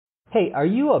Hey, are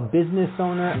you a business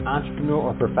owner,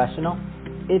 entrepreneur, or professional?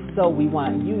 If so, we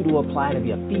want you to apply to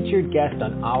be a featured guest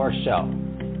on our show.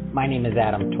 My name is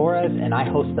Adam Torres, and I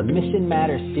host the Mission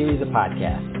Matters series of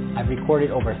podcasts. I've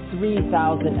recorded over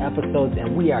 3,000 episodes,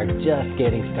 and we are just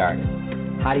getting started.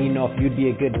 How do you know if you'd be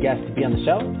a good guest to be on the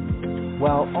show?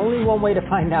 Well, only one way to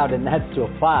find out, and that's to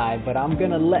apply, but I'm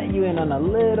going to let you in on a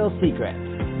little secret.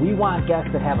 We want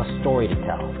guests that have a story to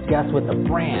tell, guests with a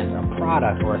brand, a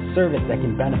product, or a service that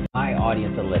can benefit my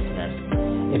audience of listeners.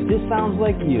 If this sounds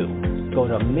like you, go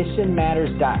to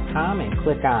missionmatters.com and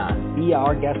click on Be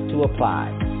Our Guest to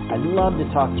apply. I'd love to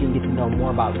talk to you and get to know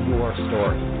more about your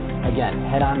story. Again,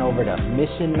 head on over to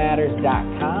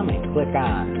missionmatters.com and click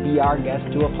on Be Our Guest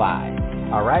to apply.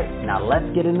 All right, now let's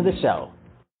get into the show.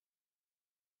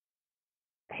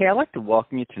 Hey, I'd like to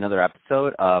welcome you to another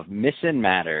episode of Mission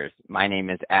Matters. My name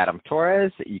is Adam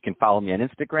Torres. You can follow me on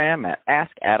Instagram at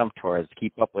AskAdamTorres to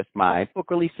keep up with my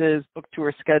book releases, book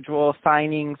tour schedule,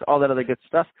 signings, all that other good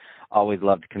stuff. Always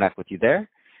love to connect with you there.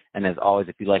 And as always,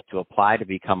 if you'd like to apply to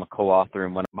become a co-author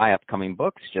in one of my upcoming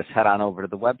books, just head on over to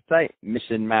the website,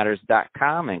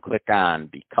 missionmatters.com, and click on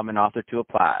Become an Author to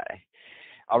apply.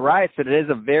 All right, so it is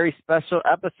a very special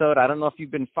episode. I don't know if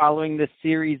you've been following this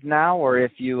series now or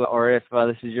if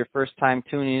this is your first time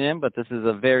tuning in, but this is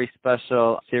a very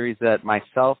special series that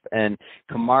myself and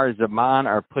Qamar Zaman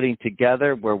are putting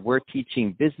together where we're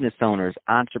teaching business owners,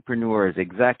 entrepreneurs,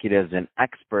 executives, and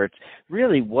experts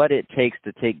really what it takes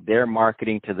to take their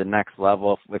marketing to the next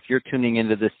level. If you're tuning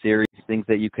into this series, things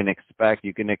that you can expect,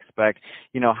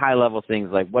 high-level things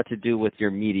like what to do with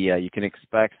your media. You can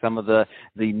expect some of the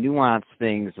nuanced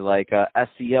things like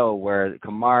SEO, where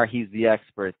Qamar, he's the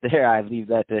expert there. I leave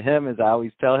that to him. As I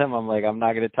always tell him, I'm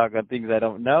not going to talk about things I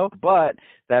don't know. But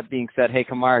that being said, hey,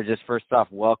 Qamar, just first off,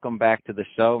 welcome back to the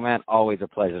show, man. Always a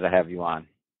pleasure to have you on.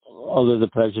 Always a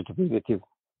pleasure to be with you.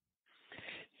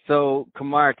 So,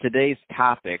 Qamar, today's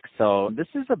topic, so this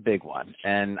is a big one,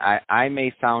 and I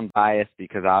may sound biased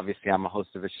because obviously I'm a host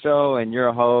of a show and you're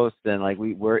a host, and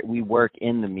we work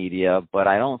in the media, but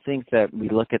I don't think that we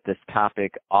look at this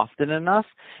topic often enough,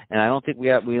 and I don't think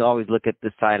we always look at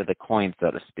this side of the coin,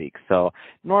 so to speak. So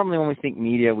normally when we think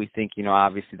media, we think,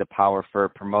 obviously the power for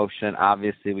promotion.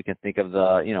 Obviously we can think of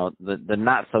the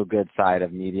not so good side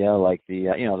of media, like the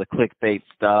clickbait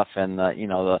stuff and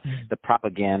the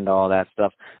propaganda, all that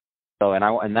stuff. So,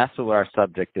 and that's what our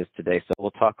subject is today. So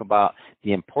we'll talk about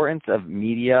the importance of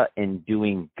media in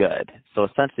doing good. So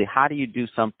essentially, how do you do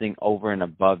something over and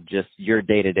above just your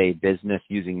day-to-day business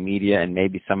using media, and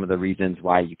maybe some of the reasons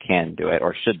why you can do it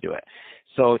or should do it.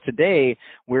 So today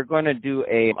we're going to do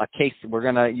a case. We're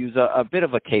going to use a bit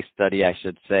of a case study, I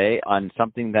should say, on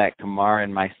something that Qamar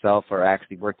and myself are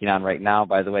actually working on right now.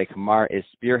 By the way, Qamar is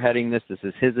spearheading this. This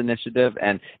is his initiative,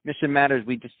 and Mission Matters.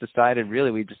 We just decided,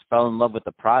 we just fell in love with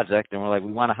the project, and we're like,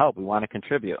 we want to help, we want to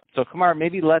contribute. So Qamar,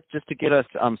 maybe just to get us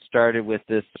started with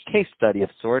this case study of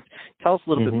sorts, tell us a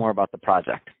little bit more about the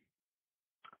project.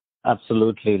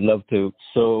 Absolutely, love to.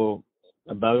 So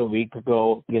about a week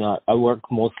ago, I work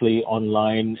mostly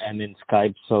online and in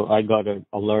Skype, so I got an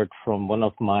alert from one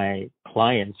of my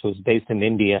clients who's based in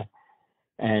India,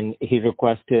 and he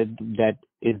requested that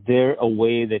is there a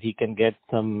way that he can get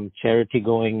some charity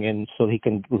going and so he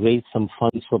can raise some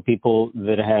funds for people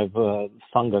that have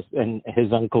fungus, and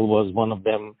his uncle was one of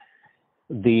them.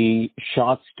 The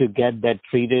shots to get that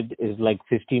treated is like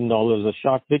 $15 a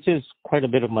shot, which is quite a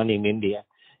bit of money in India.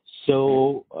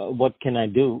 So what can I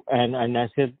do? And I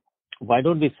said, why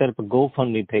don't we set up a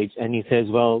GoFundMe page? And he says,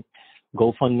 well,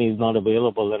 GoFundMe is not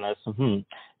available. And I said,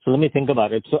 so let me think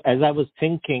about it. So as I was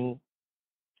thinking,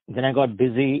 then I got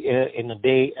busy in a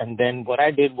day. And then what I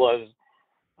did was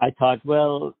I thought,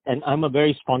 well, and I'm a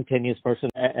very spontaneous person,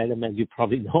 Adam, as you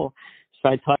probably know. So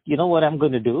I thought, you know what I'm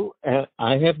going to do?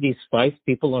 I have these 5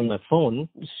 people on my phone,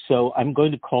 so I'm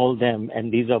going to call them.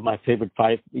 And these are my favorite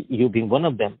 5, you being one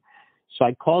of them. So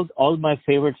I called all my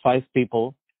favorite 5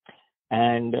 people,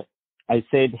 and I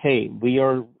said, hey, we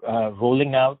are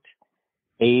rolling out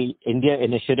a India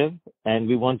initiative, and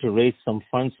we want to raise some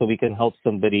funds so we can help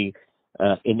somebody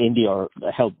in India, or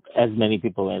help as many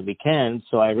people as we can.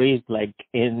 So I raised,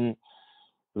 in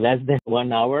less than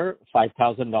 1 hour,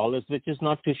 $5,000, which is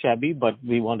not too shabby, but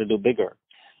we want to do bigger.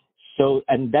 So,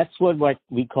 and that's what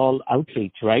we call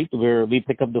outreach, right? Where we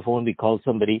pick up the phone, we call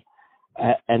somebody.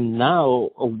 And now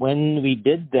when we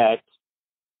did that,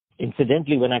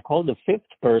 incidentally, when I called the 5th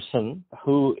person,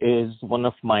 who is one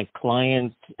of my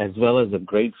clients as well as a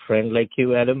great friend like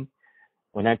you, Adam,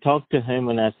 when I talked to him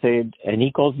and I said, and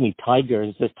he calls me Tiger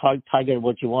and says, Tiger,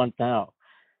 what you want now?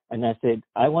 And I said,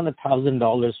 I want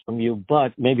 $1,000 from you,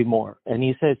 but maybe more. And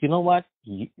he says, you know what?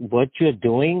 What you're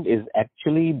doing is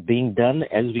actually being done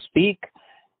as we speak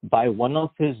by one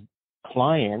of his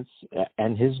clients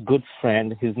and his good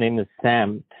friend. His name is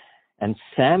Sam. And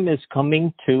Sam is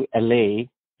coming to LA,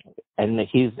 and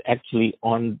he's actually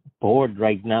on board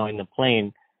right now in the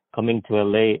plane coming to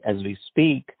LA as we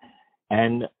speak.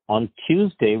 And on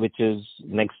Tuesday, which is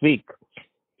next week,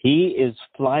 he is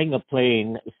flying a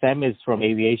plane. Sam is from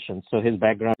aviation, so his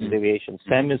background is aviation.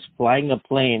 Sam is flying a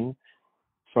plane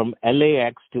from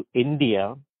LAX to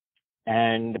India,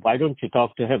 and why don't you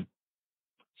talk to him?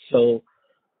 So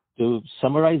to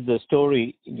summarize the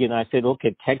story, I said,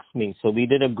 okay, text me. So we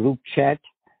did a group chat.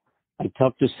 I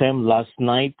talked to Sam last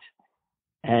night,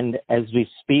 and as we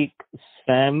speak,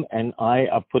 Sam and I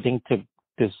are putting to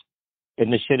this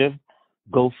initiative.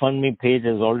 GoFundMe page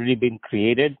has already been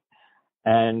created.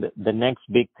 And the next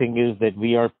big thing is that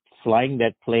we are flying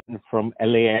that plane from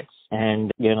LAX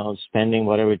and, spending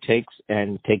whatever it takes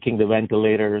and taking the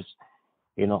ventilators,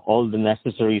 all the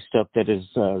necessary stuff that is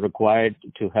required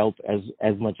to help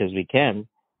as much as we can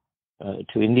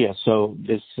to India. So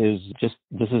this is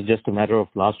just a matter of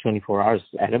last 24 hours,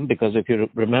 Adam, because if you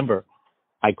remember,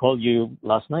 I called you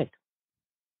last night.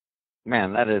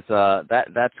 Man, that is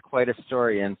that's quite a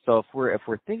story. And so if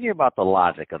we're thinking about the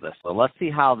logic of this, so let's see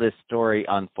how this story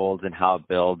unfolds and how it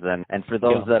builds. And for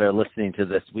those that are listening to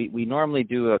this, we normally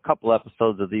do a couple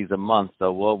episodes of these a month,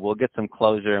 so we'll get some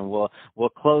closure and we'll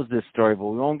close this story, but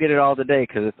we won't get it all today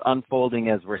because it's unfolding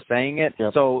as we're saying it.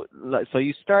 Yep. So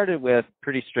you started with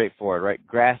pretty straightforward, right?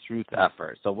 Grassroots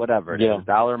effort. So whatever it is,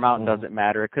 dollar amount doesn't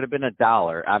matter. It could have been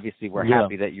 $1. Obviously, we're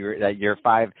happy that your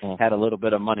five had a little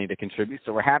bit of money to contribute,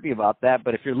 so we're happy about that.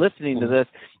 But if you're listening to this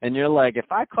and you're like,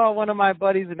 if I call one of my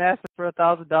buddies and ask them for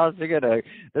 $1,000,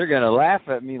 they're gonna laugh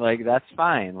at me. Like, that's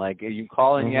fine. Like, you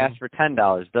call and you ask for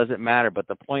 $10, doesn't matter. But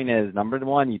the point is, number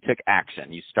one, you took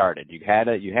action. You started. You had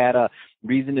a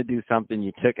reason to do something.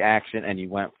 You took action and you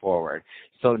went forward.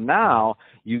 So now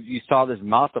you saw this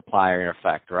multiplier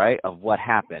effect, right, of what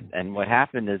happened. And what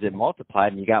happened is it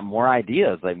multiplied and you got more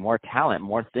ideas, like more talent,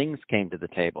 more things came to the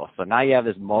table. So now you have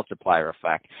this multiplier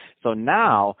effect. So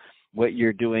now what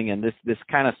you're doing, and this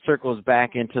kind of circles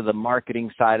back into the marketing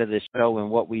side of this show and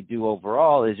what we do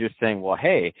overall, is you're saying, well,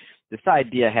 hey, this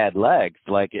idea had legs.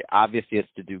 Like, obviously it's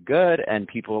to do good, and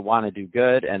people want to do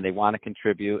good, and they want to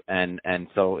contribute, and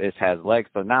so it has legs.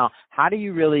 So now, how do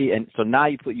you really? And so now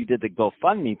you did the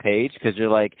GoFundMe page because you're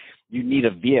like, you need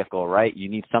a vehicle, right? You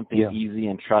need something easy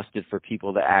and trusted for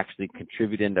people to actually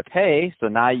contribute and to pay. So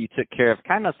now you took care of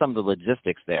kind of some of the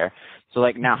logistics there. So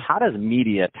like, now how does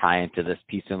media tie into this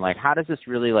piece, and like, how does this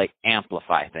really like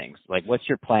amplify things? Like, what's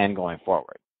your plan going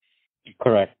forward?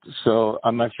 Correct. So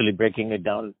I'm actually breaking it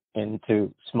down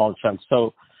into small chunks.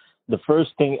 So the first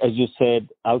thing, as you said,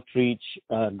 outreach,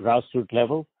 grassroots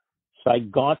level. So I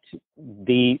got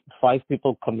the 5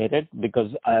 people committed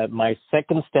because my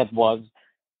second step was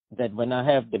that when I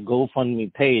have the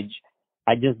GoFundMe page,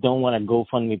 I just don't want a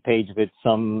GoFundMe page with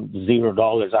some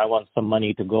 $0. I want some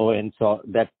money to go in. So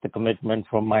that's the commitment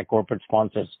from my corporate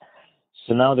sponsors.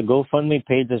 So now the GoFundMe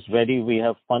page is ready. We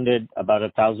have funded about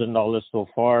 $1,000 so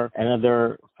far.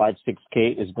 Another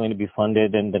 5-6K is going to be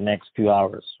funded in the next few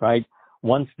hours, right?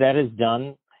 Once that is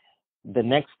done, the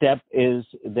next step is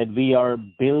that we are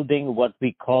building what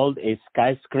we called a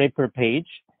skyscraper page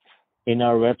in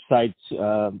our website,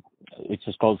 which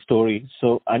is called Story.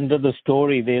 So under the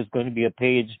Story, there's going to be a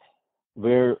page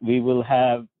where we will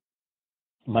have,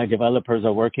 my developers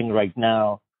are working right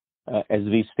now as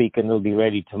we speak, and will be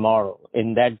ready tomorrow.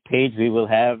 In that page, we will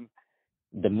have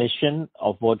the mission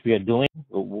of what we are doing,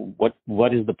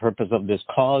 what is the purpose of this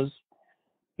cause,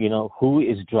 who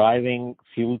is driving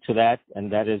fuel to that,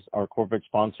 and that is our corporate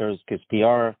sponsors,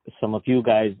 KISS-PR, some of you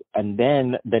guys. And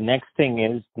then the next thing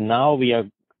is, now we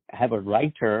have a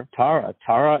writer, Tara.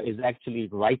 Tara is actually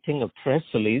writing a press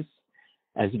release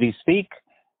as we speak,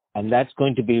 and that's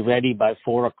going to be ready by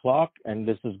 4:00, and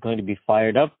this is going to be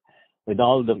fired up with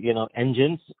all the,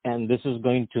 engines, and this is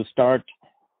going to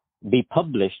be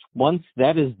published. Once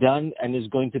that is done and is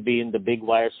going to be in the big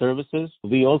wire services,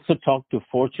 we also talked to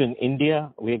Fortune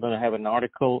India. We're going to have an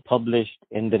article published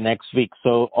in the next week.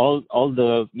 So all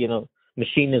the,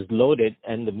 machine is loaded,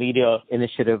 and the media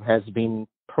initiative has been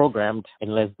programmed in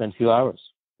less than a few hours.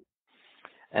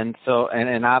 And so,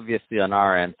 and obviously on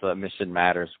our end, so at Mission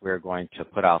Matters, we're going to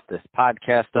put out this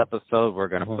podcast episode. We're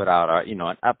going to put out our,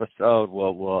 an episode.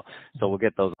 We'll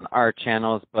get those on our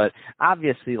channels. But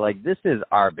obviously, like, this is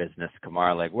our business,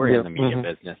 Qamar. Like, we're in the media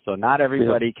business. So not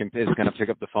everybody is going to pick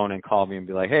up the phone and call me and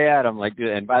be like, hey, Adam, like,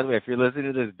 dude, and by the way, if you're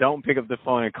listening to this, don't pick up the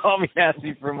phone and call me and ask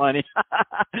me for money.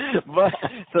 But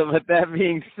that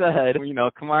being said,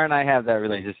 Qamar and I have that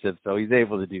relationship, so he's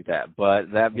able to do that.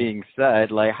 But that being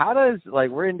said, like, how does, like,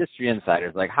 we're industry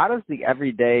insiders, like, how does the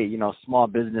everyday, small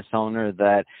business owner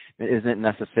that isn't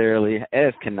necessarily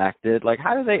as connected, like,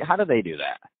 how do they do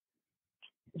that?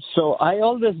 So I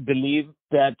always believe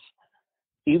that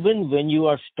even when you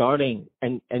are starting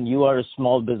and you are a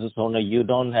small business owner, you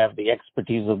don't have the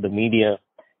expertise of the media,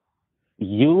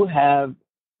 you have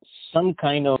some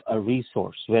kind of a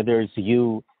resource, whether it's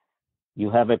you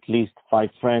have at least 5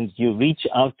 friends, you reach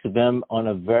out to them on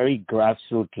a very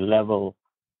grassroots level,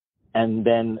 and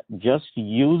then just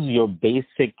use your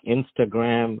basic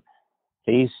Instagram,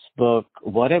 Facebook,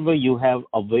 whatever you have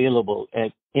available,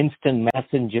 instant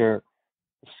messenger,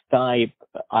 Skype,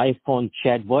 iPhone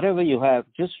chat, whatever you have,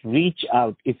 just reach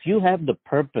out. If you have the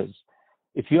purpose,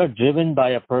 if you are driven by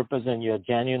a purpose and you're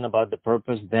genuine about the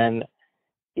purpose, then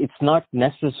it's not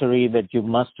necessary that you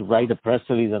must write a press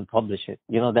release and publish it.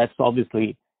 That's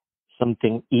obviously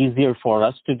something easier for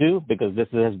us to do because this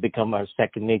has become our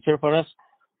second nature for us.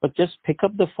 But just pick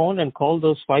up the phone and call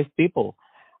those 5 people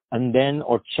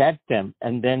or chat them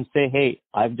and then say, hey,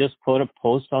 I've just put a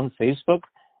post on Facebook.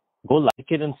 Go like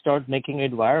it and start making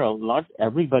it viral. Not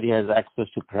everybody has access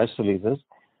to press releases,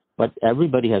 but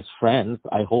everybody has friends,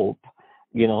 I hope,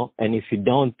 and if you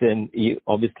don't, then you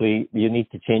need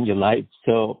to change your life.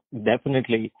 So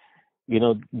definitely,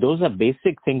 those are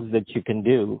basic things that you can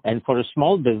do. And for a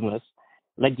small business,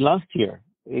 like last year,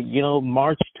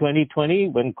 March 2020,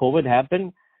 when COVID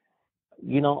happened,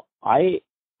 I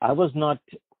was not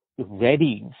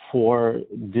ready for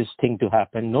this thing to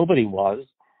happen. Nobody was.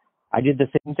 I did the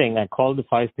same thing. I called the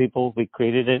 5 people. We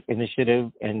created an initiative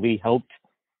and we helped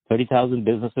 30,000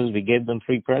 businesses. We gave them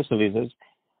free press releases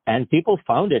and people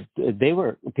found it.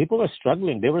 People were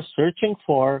struggling. They were searching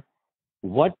for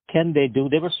what can they do.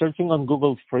 They were searching on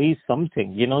Google free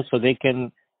something, so they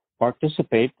can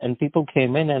participate. And people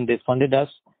came in and they funded us.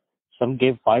 Some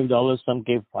gave $5, some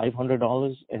gave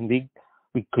 $500. And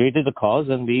we created a cause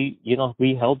and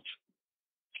we helped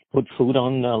put food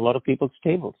on a lot of people's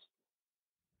tables.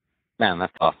 Man,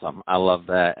 that's awesome. I love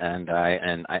that, and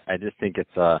I just think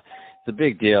it's a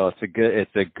big deal.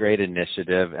 It's a great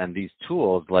initiative, and these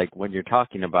tools, like when you're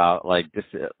talking about like this,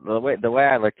 the way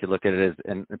I like to look at it is,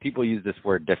 and people use this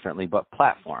word differently, but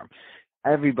platform.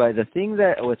 The thing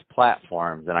that with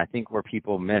platforms, and I think where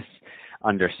people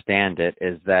misunderstand it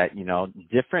is that,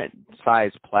 different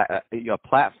size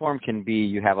platform can be,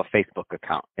 you have a Facebook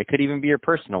account. It could even be your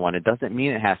personal one. It doesn't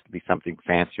mean it has to be something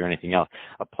fancy or anything else.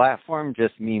 A platform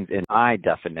just means, in my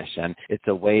definition, it's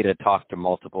a way to talk to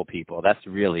multiple people. That's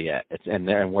really it. It's in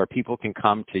there, and where people can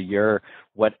come to your,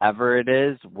 whatever it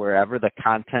is, wherever the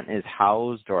content is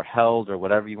housed or held or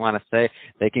whatever you want to say,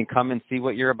 they can come and see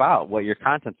what you're about, what your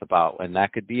content's about. And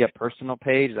that could be a personal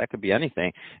page. That could be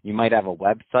anything. You might have a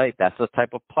website. That's a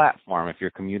type of platform if you're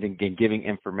communicating, giving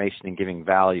information and giving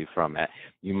value from it.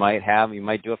 You might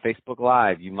do a Facebook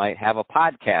Live. You might have a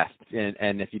podcast.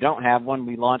 And if you don't have one,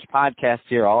 we launch podcasts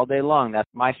here all day long. That's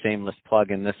my shameless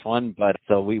plug in this one. But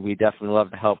so we definitely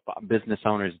love to help business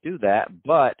owners do that.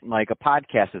 But like a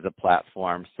podcast is a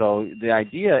platform. So the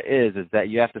idea is that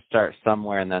you have to start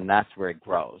somewhere, and then that's where it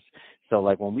grows. So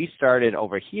like when we started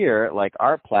over here, like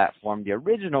our platform, the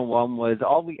original one was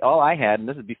all I had, and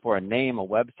this is before a name, a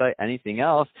website, anything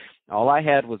else. All I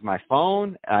had was my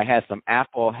phone. I had some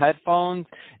Apple headphones,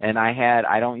 and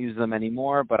I don't use them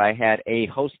anymore, but I had a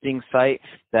hosting site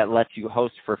that lets you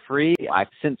host for free. I've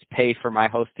since paid for my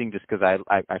hosting just because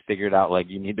I figured out like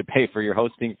you need to pay for your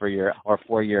hosting for your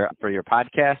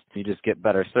podcast. You just get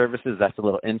better services. That's a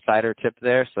little insider tip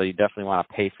there. So you definitely want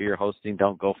to pay for your hosting.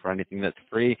 Don't go for anything that's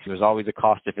free. There's always a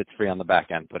cost if it's free on the back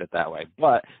end, put it that way.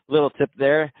 But little tip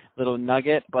there, little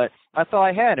nugget, but that's all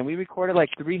I had. And we recorded like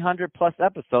 300 plus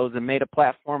episodes and made a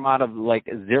platform out of like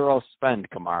zero spend,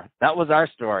 Qamar. That was our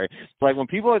story. Like when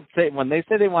they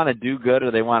say they want to do good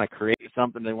or they want to create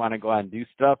something, they want to go out and do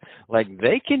stuff, like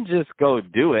they can just go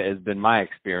do it, has been my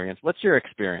experience. What's your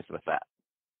experience with that?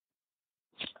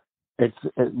 It's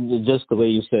just the way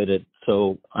you said it.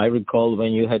 So I recall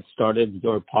when you had started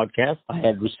your podcast, I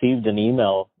had received an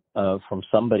email from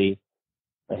somebody,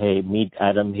 hey, meet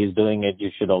Adam, he's doing it,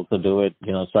 you should also do it,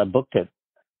 so I booked it.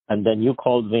 And then you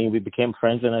called me, we became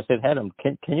friends, and I said, Adam,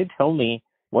 can you tell me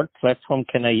what platform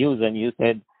can I use? And you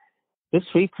said, this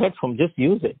free platform, just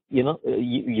use it.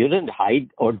 You didn't hide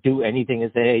or do anything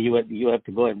and say, hey, you have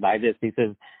to go and buy this. He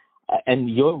says, and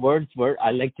your words were,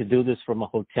 I like to do this from a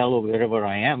hotel or wherever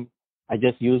I am. I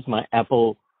just use my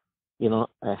Apple,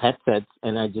 headsets,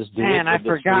 and I just do it. Man, I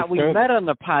forgot we met on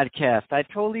the podcast. I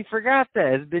totally forgot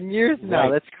that. It's been years now.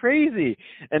 Right. That's crazy.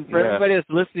 And for everybody that's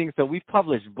listening, so we've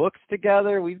published books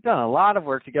together. We've done a lot of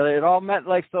work together. It all meant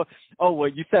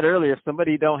what you said earlier, if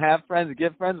somebody don't have friends,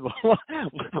 get friends.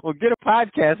 Well, get a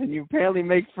podcast and you apparently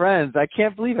make friends. I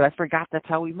can't believe it. I forgot that's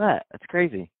how we met. That's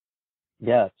crazy.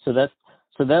 Yeah. So that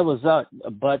was that.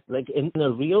 But like in a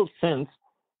real sense,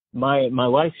 my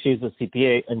wife, she's a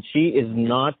CPA, and she is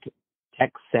not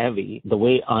tech savvy the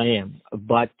way I am,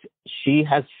 but she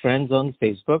has friends on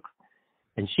Facebook,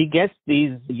 and she gets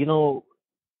these,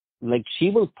 like she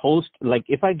will post, like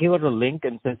if I give her a link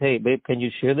and says, hey, babe, can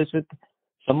you share this with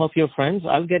some of your friends?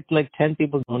 I'll get like 10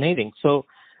 people donating. So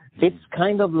it's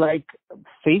kind of like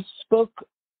Facebook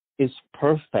is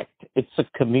perfect. It's a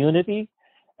community.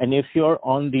 And if you're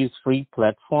on these free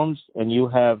platforms and you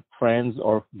have friends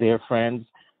or their friends,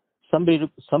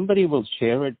 somebody will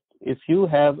share it. If you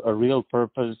have a real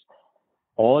purpose,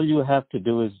 all you have to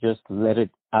do is just let it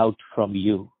out from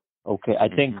you. Okay. I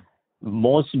think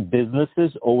most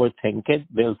businesses overthink it.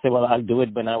 They'll say, well, I'll do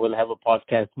it when I will have a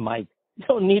podcast mic. You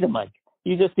don't need a mic.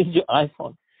 You just need your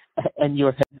iPhone and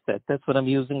your headset. That's what I'm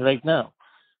using right now.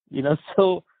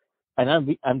 So, and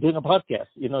I'm doing a podcast.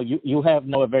 You have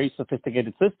now a very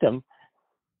sophisticated system.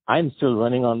 I'm still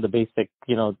running on the basic,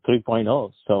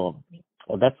 3.0. So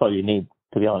that's all you need,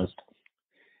 to be honest.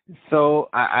 So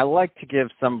I like to give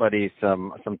somebody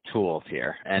some tools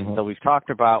here, and so we've talked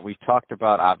about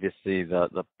obviously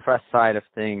the press side of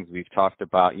things. We've talked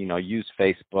about use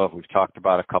Facebook. We've talked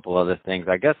about a couple other things.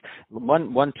 I guess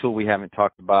one tool we haven't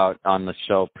talked about on the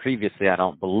show previously, I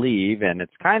don't believe, and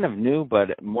it's kind of new,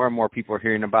 but more and more people are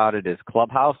hearing about it, is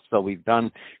Clubhouse. So we've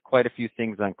done quite a few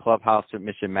things on Clubhouse at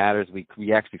Mission Matters.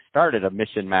 We actually started a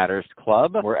Mission Matters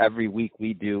Club where every week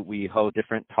we host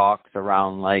different talks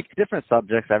around like different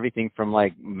subjects, everything from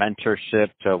like mentorship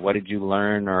to what did you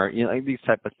learn, or these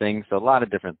type of things. So a lot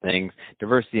of different things,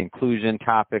 diversity, inclusion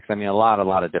topics. I mean, a lot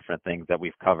of different things that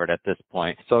we've covered at this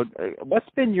point. So what's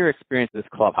been your experience with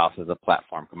Clubhouse as a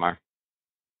platform, Qamar?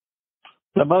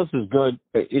 Clubhouse is good.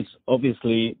 It's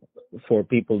obviously for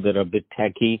people that are a bit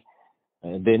techy.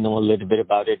 They know a little bit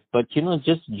about it, but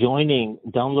just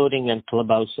downloading a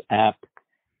Clubhouse app,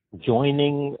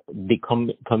 joining the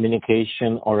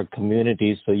communication or a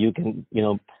community so you can,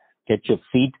 get your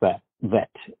feet wet.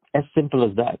 As simple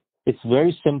as that. It's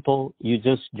very simple. You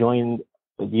just join,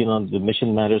 the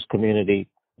Mission Matters community.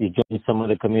 You join some of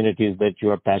the communities that you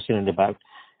are passionate about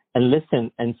and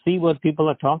listen and see what people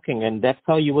are talking. And that's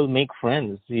how you will make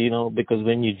friends, because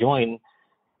when you join,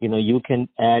 you can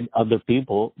add other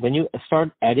people. When you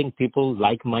start adding people,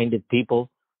 like-minded people,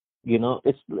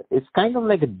 it's kind of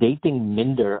like a dating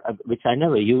Minder, which I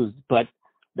never used, but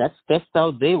that's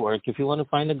how they work. If you want to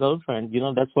find a girlfriend,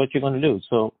 that's what you're going to do.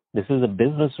 So this is a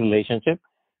business relationship.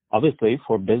 Obviously,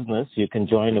 for business, you can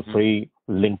join a free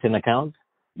LinkedIn account,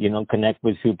 connect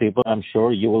with few people. I'm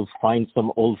sure you will find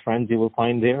some old friends you will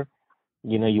find there.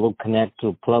 You will connect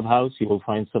to Clubhouse. You will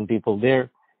find some people there.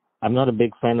 I'm not a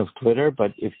big fan of Twitter,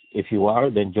 but if you are,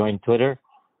 then join Twitter.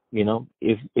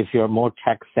 If you're more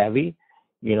tech savvy,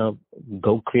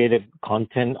 go create a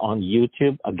content on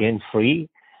YouTube, again, free.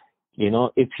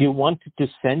 If you wanted to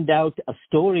send out a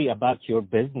story about your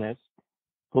business,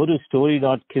 go to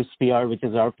story.kisspr, which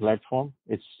is our platform.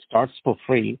 It starts for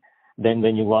free. Then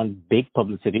when you want big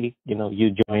publicity,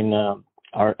 you join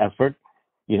our effort,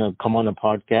 come on a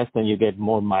podcast and you get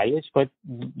more mileage. But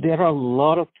there are a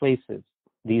lot of places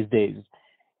these days.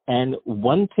 And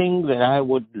one thing that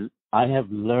I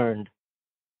have learned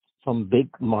from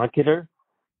big marketer,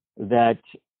 that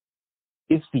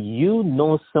if you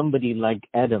know somebody like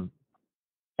Adam,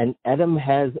 and Adam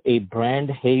has a brand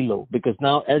halo, because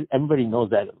now everybody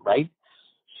knows Adam, right?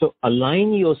 So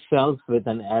align yourself with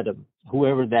an Adam,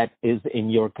 whoever that is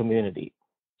in your community.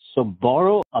 So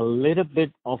borrow a little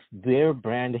bit of their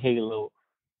brand halo,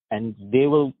 and they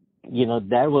will,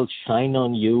 that will shine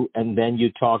on you. And then you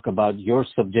talk about your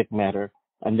subject matter,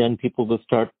 and then people will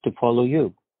start to follow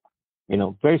you.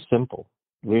 Very simple,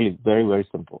 really very, very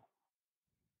simple.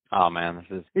 Oh man,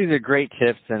 these are great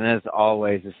tips, and as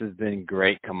always, this has been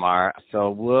great, Qamar.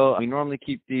 So we normally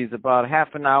keep these about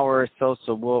half an hour or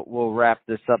so we'll wrap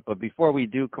this up. But before we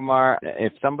do, Qamar,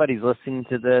 if somebody's listening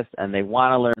to this and they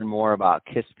want to learn more about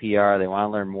KISS PR, they want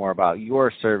to learn more about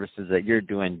your services that you're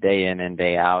doing day in and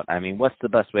day out, I mean, what's the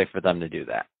best way for them to do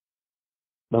that?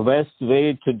 The best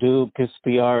way to do KISS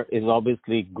PR is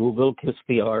obviously Google KISS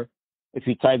PR. If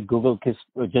you type Google KISS,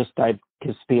 or just type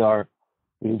KISSPR,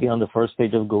 you'll be on the first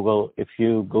page of Google. If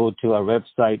you go to our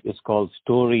website, it's called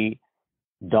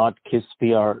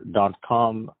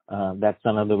story.kisspr.com. That's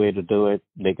another way to do it.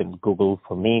 They can Google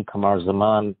for me, Qamar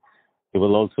Zaman. It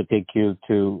will also take you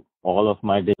to all of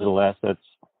my digital assets.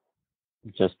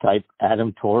 Just type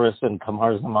Adam Torres and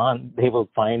Qamar Zaman. They will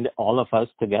find all of us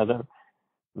together.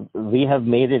 We have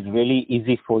made it really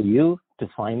easy for you to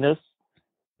find us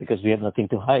because we have nothing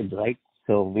to hide, right?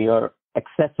 So we are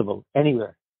accessible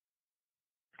anywhere.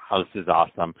 Oh, this is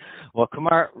awesome. Well,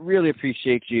 Qamar, really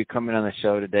appreciate you coming on the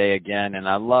show today again, and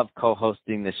I love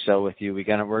co-hosting this show with you.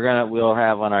 We'll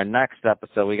have on our next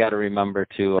episode. We got to remember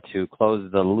to close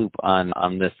the loop on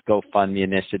this GoFundMe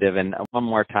initiative. And one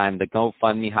more time, the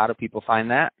GoFundMe. How do people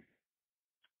find that?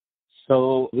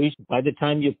 So by the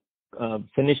time you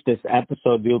finish this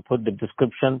episode, we'll put the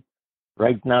description.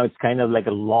 Right now, it's kind of like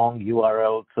a long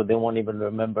URL, so they won't even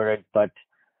remember it, but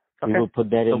we will put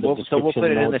that in the description. So we'll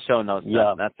put it notes. in the show notes.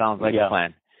 Yeah. That sounds like a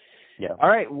plan. Yeah. All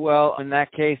right. Well, in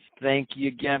that case, thank you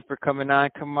again for coming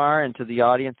on, Qamar. And to the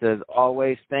audience, as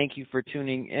always, thank you for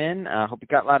tuning in. I hope you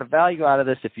got a lot of value out of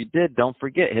this. If you did, don't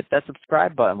forget, hit that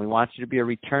subscribe button. We want you to be a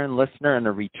return listener and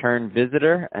a return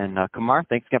visitor. And Qamar,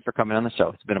 thanks again for coming on the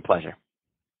show. It's been a pleasure.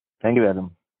 Thank you,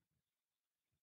 Adam.